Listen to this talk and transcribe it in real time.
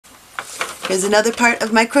Here's another part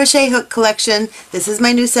of my crochet hook collection. This is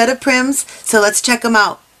my new set of Pryms, so let's check them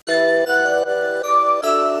out.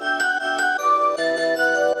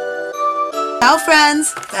 Ciao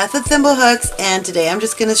friends, Beth at ThimbleHooks, and today I'm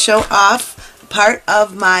just going to show off part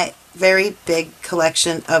of my very big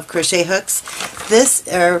collection of crochet hooks. This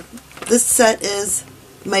set is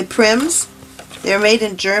my Pryms. They're made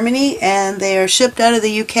in Germany and they are shipped out of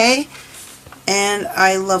the UK, and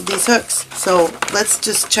I love these hooks. So let's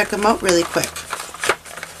just check them out really quick.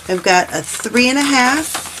 I've got a 3.5,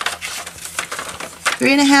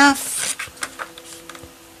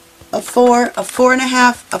 a 4, a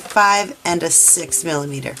 4.5, a 5, and a 6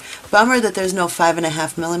 millimeter. Bummer that there's no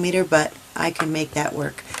 5.5 millimeter, but I can make that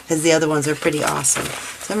work because the other ones are pretty awesome.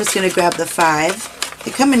 So I'm just going to grab the 5.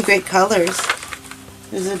 They come in great colors.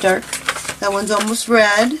 There's a dark, that one's almost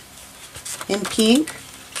red, and pink,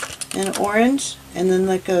 and orange, and then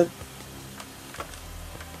like a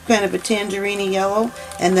kind of a tangerine yellow,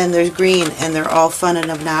 and then there's green, and they're all fun and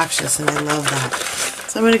obnoxious, and I love that.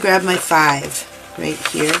 So I'm going to grab my 5 right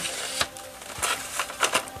here.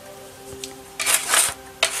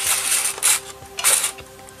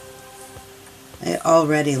 I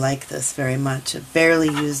already like this very much. I've barely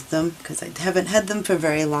used them because I haven't had them for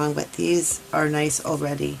very long, but these are nice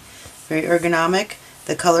already. Very ergonomic.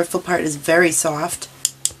 The colorful part is very soft.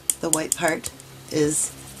 The white part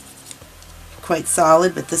is quite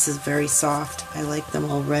solid, but this is very soft. I like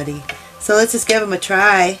them already. So let's just give them a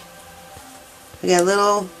try. I got a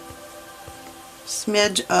little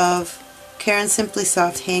smidge of Caron Simply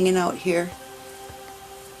Soft hanging out here,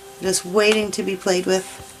 just waiting to be played with.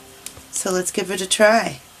 So let's give it a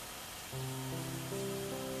try.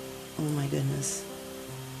 Oh my goodness.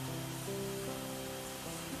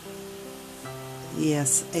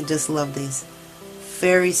 Yes, I just love these.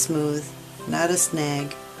 Very smooth, not a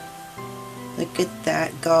snag. Look at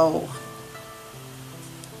that go.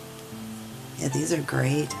 Yeah, these are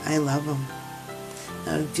great. I love them.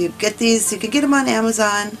 Now, if you get these, you can get them on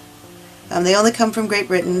Amazon. They only come from Great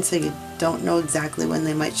Britain, so you don't know exactly when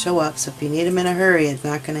they might show up. So if you need them in a hurry, it's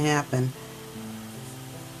not going to happen.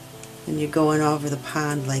 When you're going over the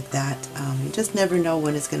pond like that, you just never know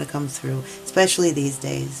when it's going to come through, especially these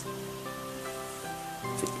days.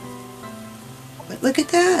 But look at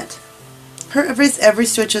that. Every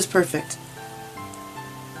stitch is perfect.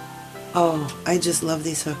 Oh, I just love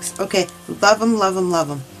these hooks. Okay, love them, love them, love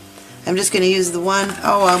them. I'm just going to use the one.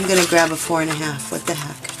 Oh, I'm going to grab a 4.5. What the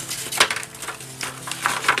heck.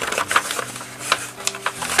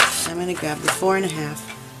 I'm going to grab the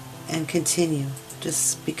 4.5 and continue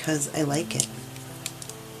just because I like it.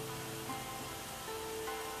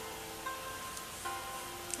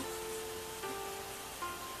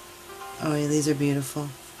 Oh yeah, these are beautiful.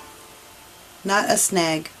 Not a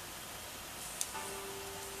snag.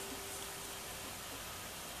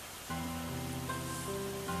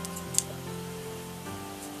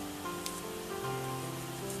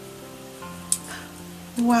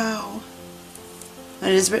 Wow.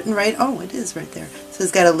 And it is written right, oh, it is right there. So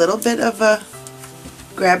it's got a little bit of a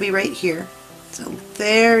grabby right here. So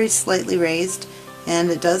very slightly raised.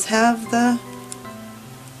 And it does have the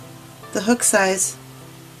hook size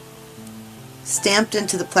stamped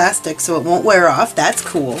into the plastic so it won't wear off. That's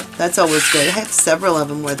cool. That's always good. I have several of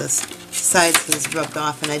them where the size is rubbed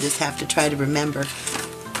off and I just have to try to remember.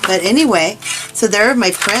 But anyway, so there are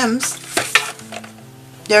my Pryms.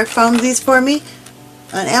 Derek found these for me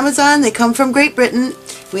on Amazon. They come from Great Britain.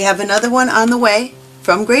 We have another one on the way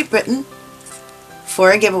from Great Britain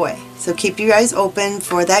for a giveaway. So keep your eyes open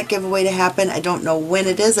for that giveaway to happen. I don't know when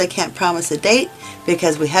it is. I can't promise a date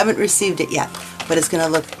because we haven't received it yet. But it's going to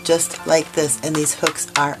look just like this, and these hooks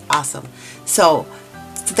are awesome. So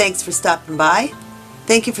thanks for stopping by.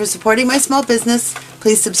 Thank you for supporting my small business.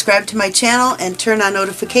 Please subscribe to my channel and turn on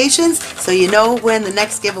notifications so you know when the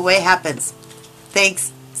next giveaway happens.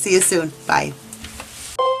 Thanks. See you soon. Bye.